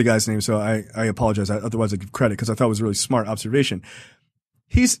don't remember the guy's name, so I apologize. Otherwise I give credit because I thought it was a really smart observation.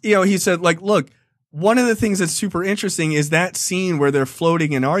 He said, like, look, one of the things that's super interesting is that scene where they're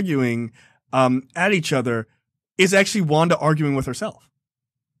floating and arguing at each other is actually Wanda arguing with herself.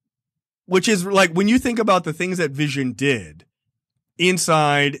 Which is like, when you think about the things that Vision did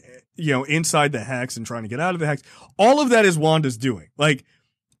inside the hex and trying to get out of the hex, all of that is Wanda's doing. Like,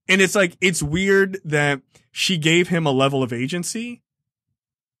 and it's like, it's weird that she gave him a level of agency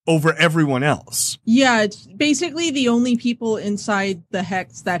over everyone else. Yeah, it's basically the only people inside the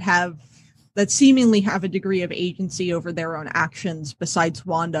hex that seemingly have a degree of agency over their own actions besides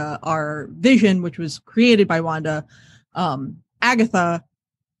Wanda are Vision, which was created by Wanda, Agatha,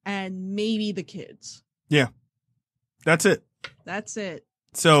 and maybe the kids. Yeah. That's it.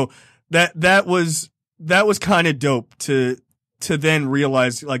 So that was kind of dope to then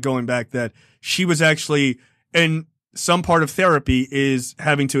realize, like, going back, that she was actually, and some part of therapy is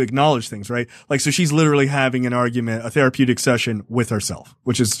having to acknowledge things, right? Like, so she's literally having an argument, a therapeutic session with herself,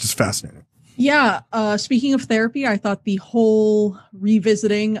 which is just fascinating. Yeah. Speaking of therapy, I thought the whole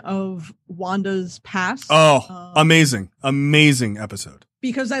revisiting of Wanda's past. Oh, amazing episode.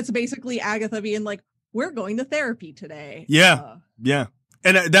 Because that's basically Agatha being like, we're going to therapy today. Yeah. Yeah.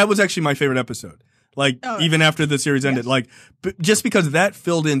 And that was actually my favorite episode. Like, even after the series ended, like, just because that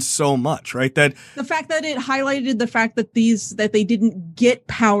filled in so much, right? That the fact that it highlighted the fact that they didn't get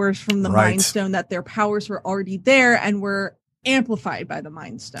powers from the Mind Stone, that their powers were already there and were amplified by the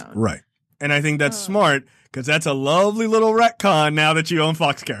Mind Stone. Right. And I think that's smart, because that's a lovely little retcon now that you own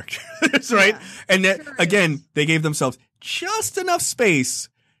Fox characters, right? Yeah, and that, again, they gave themselves just enough space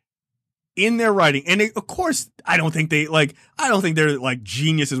in their writing. And of course, I don't think they're like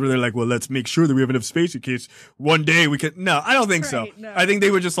geniuses where they're like, well, let's make sure that we have enough space in case one day we can. No, I don't think so. No. I think they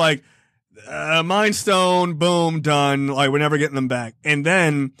were just like, Mind Stone, boom, done. Like, we're never getting them back. And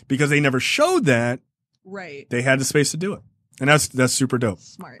then, because they never showed that, right, they had the space to do it. And that's super dope.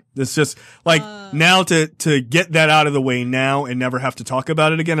 Smart. It's just like, now to get that out of the way now and never have to talk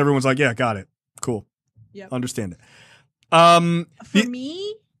about it again. Everyone's like, yeah, got it. Cool. Yeah. Understand it. For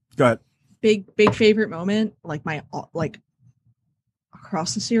me, go ahead. Big favorite moment, like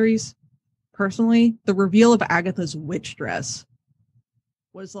across the series, personally, the reveal of Agatha's witch dress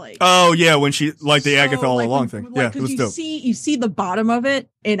was like, oh yeah, when she like the Agatha all along thing. Like, yeah, it was dope. You see the bottom of it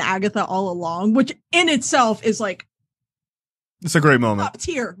in Agatha all along, which in itself is like, it's a great moment. Top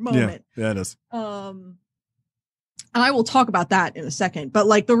tier moment. Yeah, it is. And I will talk about that in a second. But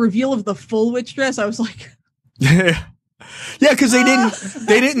like the reveal of the full witch dress, I was like, yeah, because they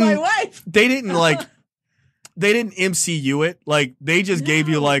didn't my wife. They didn't MCU it. Like, they just gave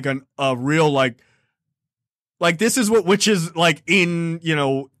you like a real like this is what witches like in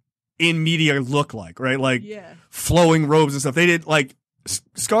media look like, right? Like, flowing robes and stuff. They did like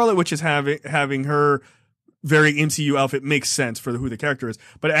Scarlet Witch is having her very MCU outfit makes sense for who the character is.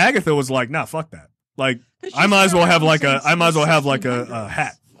 But Agatha was like, nah, fuck that. Like I might as well have like a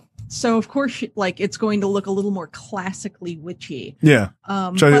hat. So of course, like it's going to look a little more classically witchy. Yeah,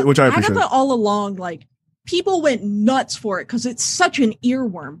 which I appreciate. Agatha all along, like people went nuts for it because it's such an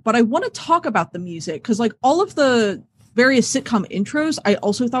earworm. But I want to talk about the music because like all of the various sitcom intros, I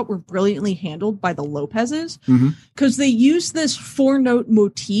also thought were brilliantly handled by the Lopez's because they used this 4-note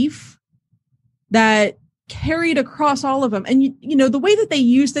motif that carried across all of them. And you know, the way that they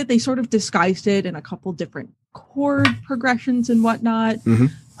used it, they sort of disguised it in a couple different chord progressions and whatnot.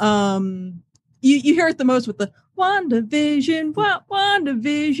 You hear it the most with the WandaVision,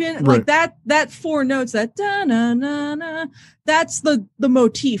 WandaVision, right. Like that 4 notes, that da na na na, that's the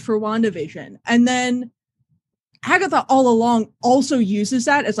motif for WandaVision. And then Agatha all along also uses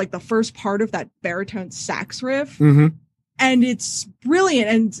that as like the first part of that baritone sax riff. And it's brilliant.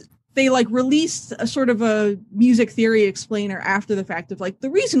 And they like released a sort of a music theory explainer after the fact of like the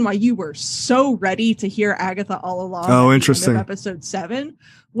reason why you were so ready to hear Agatha all along. Oh, interesting. Episode 7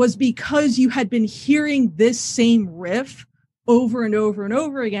 was because you had been hearing this same riff over and over and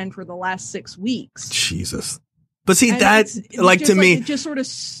over again for the last 6 weeks. Jesus. But see, that like to me, it just sort of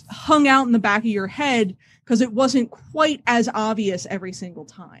hung out in the back of your head because it wasn't quite as obvious every single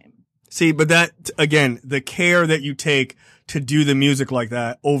time. See, but that, again, the care that you take to do the music like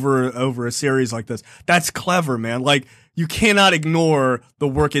that over a series like this, that's clever, man. Like, you cannot ignore the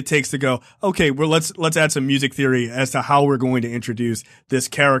work it takes to go, okay, well, let's add some music theory as to how we're going to introduce this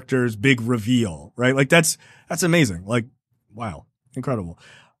character's big reveal, right? Like, that's amazing. Like, wow. Incredible.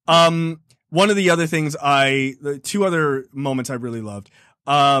 One of the other things the 2 other moments I really loved.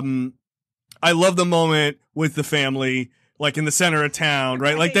 I love the moment with the family, like in the center of town,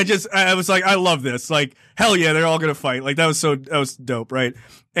 right? Like that just, I was like, I love this. Like, hell yeah, they're all going to fight. Like that was dope, right?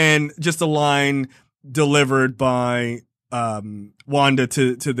 And just a line delivered by, Wanda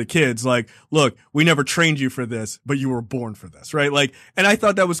to the kids, like, look, we never trained you for this, but you were born for this, right? Like, and I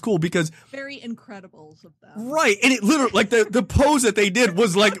thought that was cool because very Incredibles of them. Right. And it literally, like the pose that they did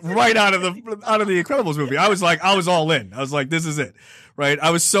was like right out of the Incredibles movie. I was all in. I was like, this is it. Right.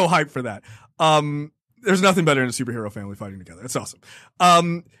 I was so hyped for that. There's nothing better than a superhero family fighting together. It's awesome.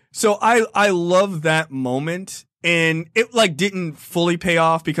 So I love that moment, and it like didn't fully pay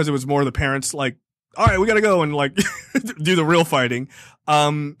off because it was more the parents like, all right, we got to go and like do the real fighting.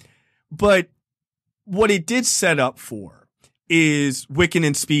 But what it did set up for is Wiccan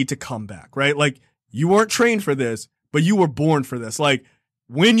and Speed to come back, right? Like you weren't trained for this, but you were born for this. Like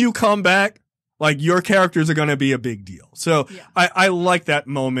when you come back, like your characters are going to be a big deal. So yeah. I like that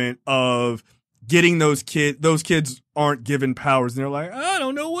moment of getting those kids aren't given powers and they're like, I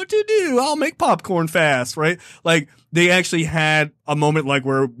don't know what to do. I'll make popcorn fast. Right. Like they actually had a moment like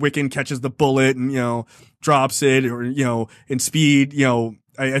where Wiccan catches the bullet and, you know, drops it, or, you know, in Speed, you know,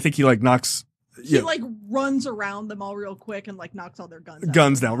 I think he like knocks. He like runs around them all real quick and like knocks all their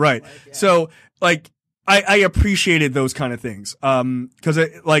guns down. Right. Like, yeah. So like, I appreciated those kind of things. Cause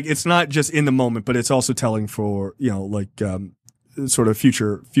it's not just in the moment, but it's also telling for, you know, like, sort of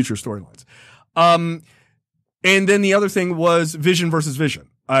future storylines. And then the other thing was Vision versus Vision.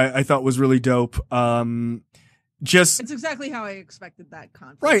 I thought was really dope. It's exactly how I expected that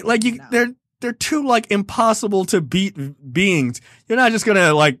conflict. Right. Like they're 2 like impossible to beat beings. You're not just going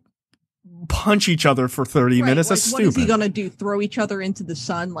to like punch each other for 30 minutes. That's stupid. What is he going to do? Throw each other into the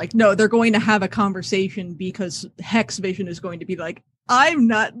sun? Like, no, they're going to have a conversation because Hex Vision is going to be like, I'm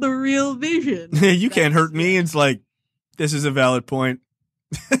not the real Vision. You can't hurt me. It's like, this is a valid point.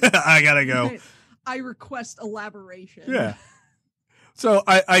 I gotta go. I request elaboration. Yeah. So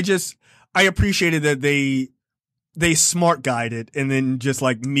I appreciated that they smart guided and then just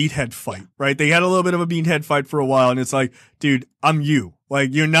like meathead fight, right? They had a little bit of a meathead fight for a while, and it's like, dude, I'm you.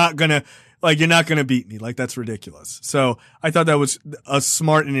 Like you're not gonna beat me. Like that's ridiculous. So I thought that was a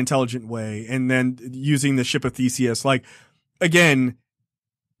smart and intelligent way. And then using the ship of Theseus, like again,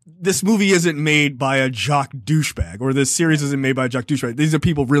 this movie isn't made by a jock douchebag, or this series isn't made by a jock douchebag. These are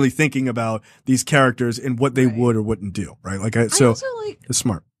people really thinking about these characters and what they would or wouldn't do, right? Like, it's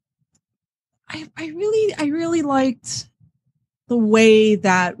smart. I really liked the way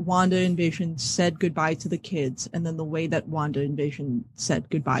that Wanda and Vision said goodbye to the kids, and then the way that Wanda and Vision said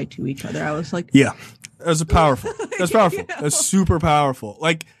goodbye to each other. I was like, yeah, that's powerful. That's powerful. You know? That's super powerful.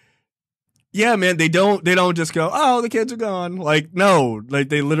 Like, yeah, man, they don't just go, oh, the kids are gone. Like, no, like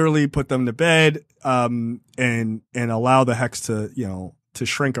they literally put them to bed, and allow the hex to, you know, to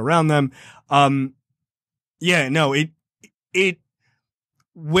shrink around them. Yeah, no, it,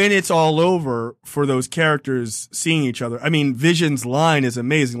 when it's all over for those characters seeing each other, I mean, Vision's line is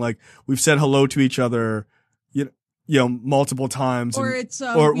amazing. Like, we've said hello to each other, you multiple times. Or and, it's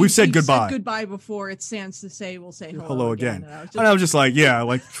or we've said goodbye. Said goodbye before. It stands to say we'll say hello again. And I was just like, yeah,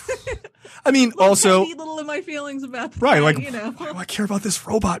 like. I mean, also little of my feelings about that, right, like why do I care about this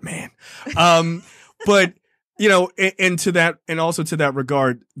robot man? But and to that, and also to that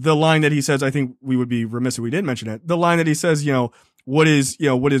regard, the line that he says, I think we would be remiss if we didn't mention it. The line that he says, what is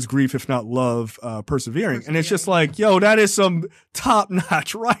grief if not love, persevering? And it's just like, that is some top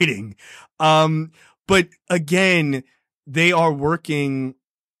notch writing. But again, they're working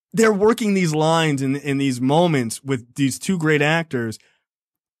these lines in these moments with these two great actors,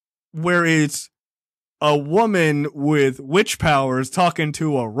 where it's a woman with witch powers talking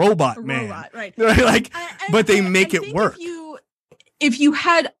to a robot man. Right. Like, but they make it work. If you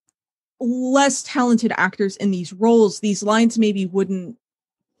had less talented actors in these roles, these lines maybe wouldn't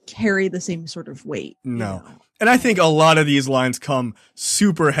carry the same sort of weight. No. And I think a lot of these lines come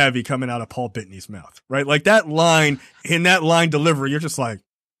super heavy coming out of Paul Bettany's mouth, right? Like that line, in that line delivery, you're just like,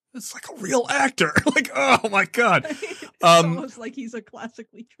 it's like a real actor. Like, oh my God. It's almost like he's a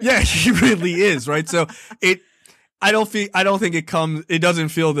classically trained. Yeah, he really is. Right. So I don't think it doesn't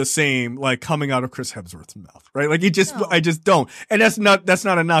feel the same like coming out of Chris Hemsworth's mouth. Right. Like I just don't. And that's not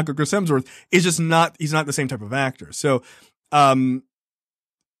a knock on Chris Hemsworth. It's just he's not the same type of actor. So,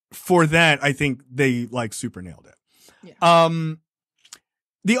 for that, I think they like super nailed it. Yeah.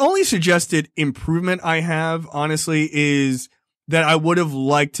 The only suggested improvement I have, honestly, is that I would have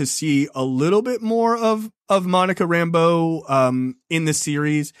liked to see a little bit more of Monica Rambeau in the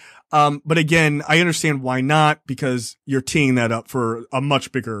series. But again, I understand why not, because you're teeing that up for a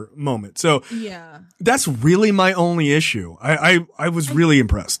much bigger moment. So yeah, that's really my only issue. I was really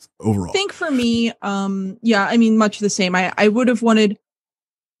impressed overall. I think for me, I mean, much the same. I would have wanted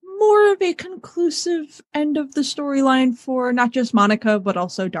more of a conclusive end of the storyline for not just Monica, but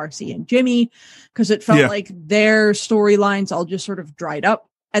also Darcy and Jimmy, because it felt like their storylines all just sort of dried up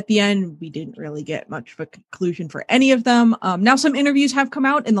at the end. We didn't really get much of a conclusion for any of them. Now some interviews have come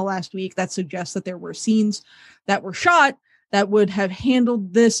out in the last week that suggest that there were scenes that were shot that would have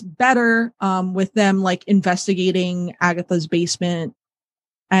handled this better, with them like investigating Agatha's basement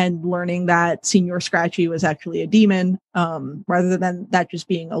and learning that Senior Scratchy was actually a demon, rather than that just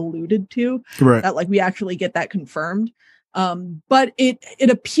being alluded to. Right. That like we actually get that confirmed. But it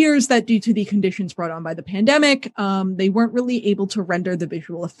appears that due to the conditions brought on by the pandemic, they weren't really able to render the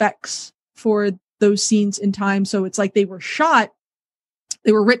visual effects for those scenes in time. So it's like they were shot,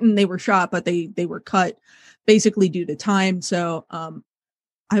 they were written, they were shot, but they were cut basically due to time. So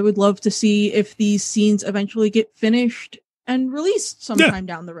I would love to see if these scenes eventually get finished and released sometime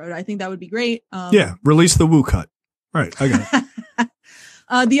down the road. I think that would be great. Release the Woo cut. Right, I got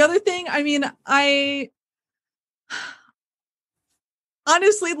it. The other thing, I mean, I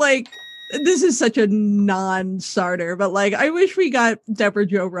honestly, like, this is such a non-starter, but like, I wish we got Deborah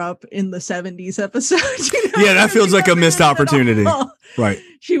Jo Rupp in the 70s episode. Yeah, that feels like a missed opportunity. Right.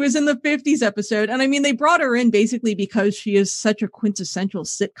 She was in the 50s episode. And I mean, they brought her in basically because she is such a quintessential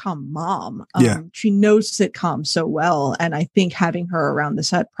sitcom mom. She knows sitcoms so well. And I think having her around the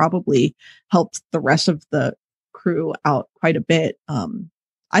set probably helped the rest of the crew out quite a bit.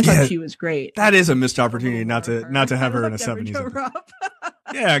 I thought she was great. That is a missed opportunity not to have her in a 70s.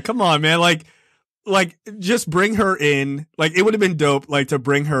 Yeah, come on, man. Like just bring her in. Like it would have been dope, like to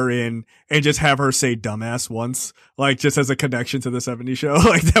bring her in and just have her say dumbass once, like just as a connection to the 70s show.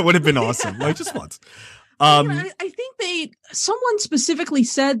 Like that would have been awesome. Like just once. I think someone specifically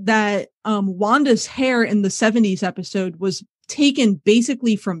said that Wanda's hair in the 70s episode was taken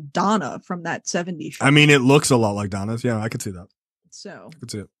basically from Donna from that 70s show. I mean, it looks a lot like Donna's. Yeah, I could see that. So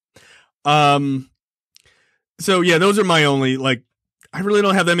that's it. So yeah, those are my only, like, I really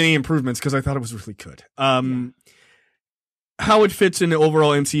don't have that many improvements because I thought it was really good. How it fits in the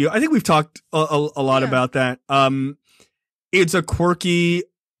overall MCU, I think we've talked a lot about that. It's a quirky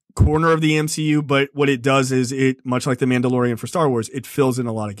corner of the MCU, but what it does is it, much like The Mandalorian for Star Wars, it fills in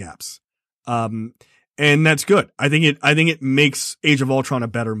a lot of gaps. And that's good. I think it makes Age of Ultron a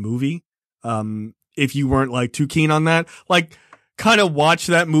better movie. If you weren't like too keen on that, like kind of watch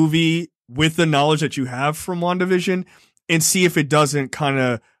that movie with the knowledge that you have from WandaVision and see if it doesn't kind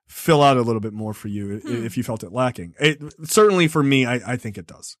of fill out a little bit more for you if you felt it lacking. It certainly for me, I think it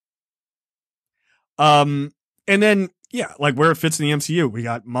does. And then, yeah, like where it fits in the MCU, we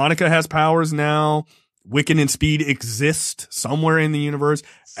got Monica has powers now. Wiccan and Speed exist somewhere in the universe.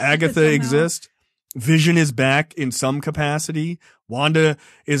 Agatha exists. Vision is back in some capacity. Wanda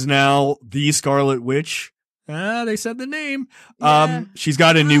is now the Scarlet Witch. They said the name. Yeah. She's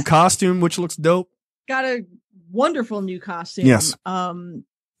got a new costume, which looks dope. Got a wonderful new costume. Yes.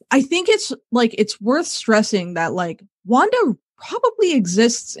 I think it's worth stressing that like Wanda probably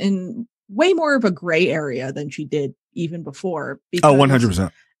exists in way more of a gray area than she did even before. Because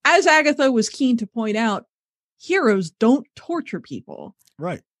 100%. As Agatha was keen to point out, heroes don't torture people.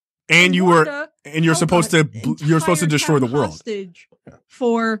 Right. And you're supposed to destroy the world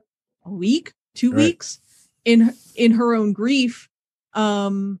for a week, 2 weeks in her own grief.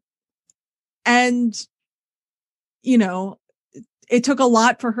 And you know, it took a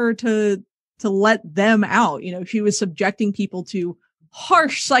lot for her to let them out. You know, she was subjecting people to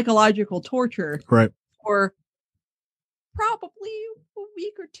harsh psychological torture for probably a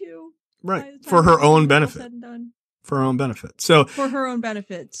week or two. Right. For her own benefit. For her own benefit. So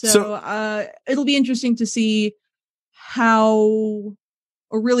it'll be interesting to see how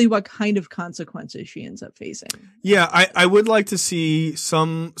or really what kind of consequences she ends up facing. Yeah, I would like to see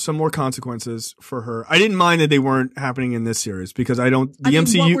some more consequences for her. I didn't mind that they weren't happening in this series because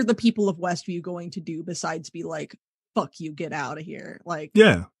MCU. What were the people of Westview going to do besides be like, "Fuck you, get out of here"? Like,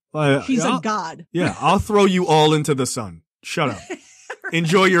 she's a god. Yeah, I'll throw you all into the sun. Shut up.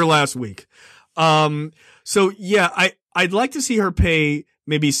 Enjoy your last week. So yeah, I'd like to see her pay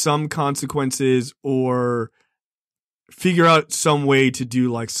maybe some consequences or figure out some way to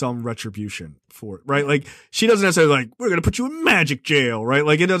do like some retribution for it, right? Like she doesn't necessarily like, we're going to put you in magic jail, right?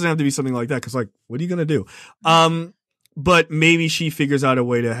 Like it doesn't have to be something like that. Cause like, what are you going to do? But maybe she figures out a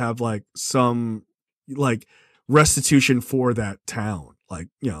way to have like some like restitution for that town. Like,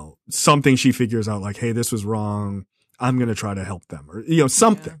 you know, something she figures out like, hey, this was wrong. I'm going to try to help them or, you know,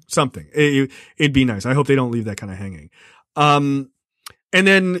 something. It'd be nice. I hope they don't leave that kind of hanging. And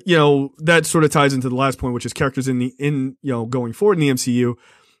then, you know, that sort of ties into the last point, which is characters you know, going forward in the MCU.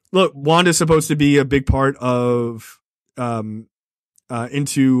 Look, Wanda's supposed to be a big part of, into,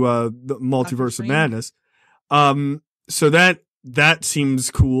 the multiverse of madness. So that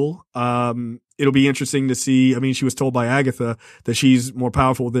seems cool. It'll be interesting to see. I mean, she was told by Agatha that she's more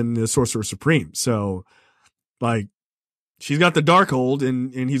powerful than the Sorcerer Supreme. So like, she's got the Darkhold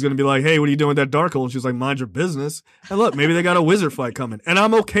and he's going to be like, hey, what are you doing with that Darkhold? And she's like, mind your business. And look, maybe they got a wizard fight coming and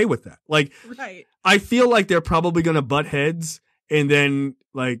I'm okay with that. Like, I feel like they're probably going to butt heads and then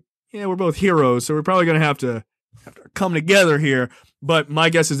like, yeah, we're both heroes. So we're probably going to have to come together here. But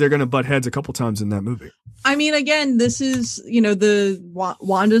my guess is they're going to butt heads a couple times in that movie. I mean, again, this is, you know,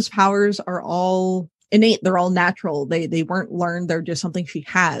 Wanda's powers are all innate. They're all natural. They weren't learned. They're just something she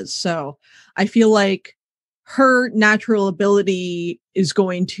has. So I feel like her natural ability is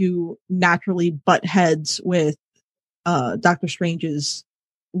going to naturally butt heads with Doctor Strange's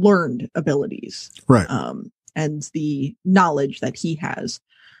learned abilities. Right. And the knowledge that he has.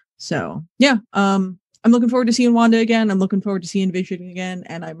 So, yeah. I'm looking forward to seeing Wanda again. I'm looking forward to seeing Vision again.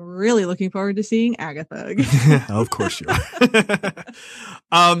 And I'm really looking forward to seeing Agatha again. Of course you are.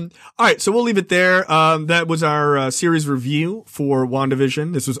 All right. So we'll leave it there. That was our series review for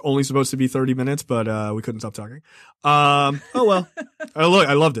WandaVision. This was only supposed to be 30 minutes, but we couldn't stop talking. Oh, well. Look,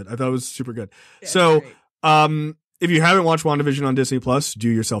 I loved it. I thought it was super good. Yeah, so, if you haven't watched WandaVision on Disney Plus, do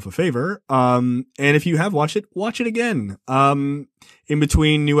yourself a favor. And if you have watched it, watch it again. In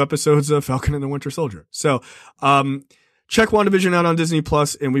between new episodes of Falcon and the Winter Soldier. So, check WandaVision out on Disney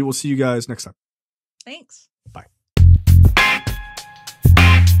Plus and we will see you guys next time. Thanks. Bye.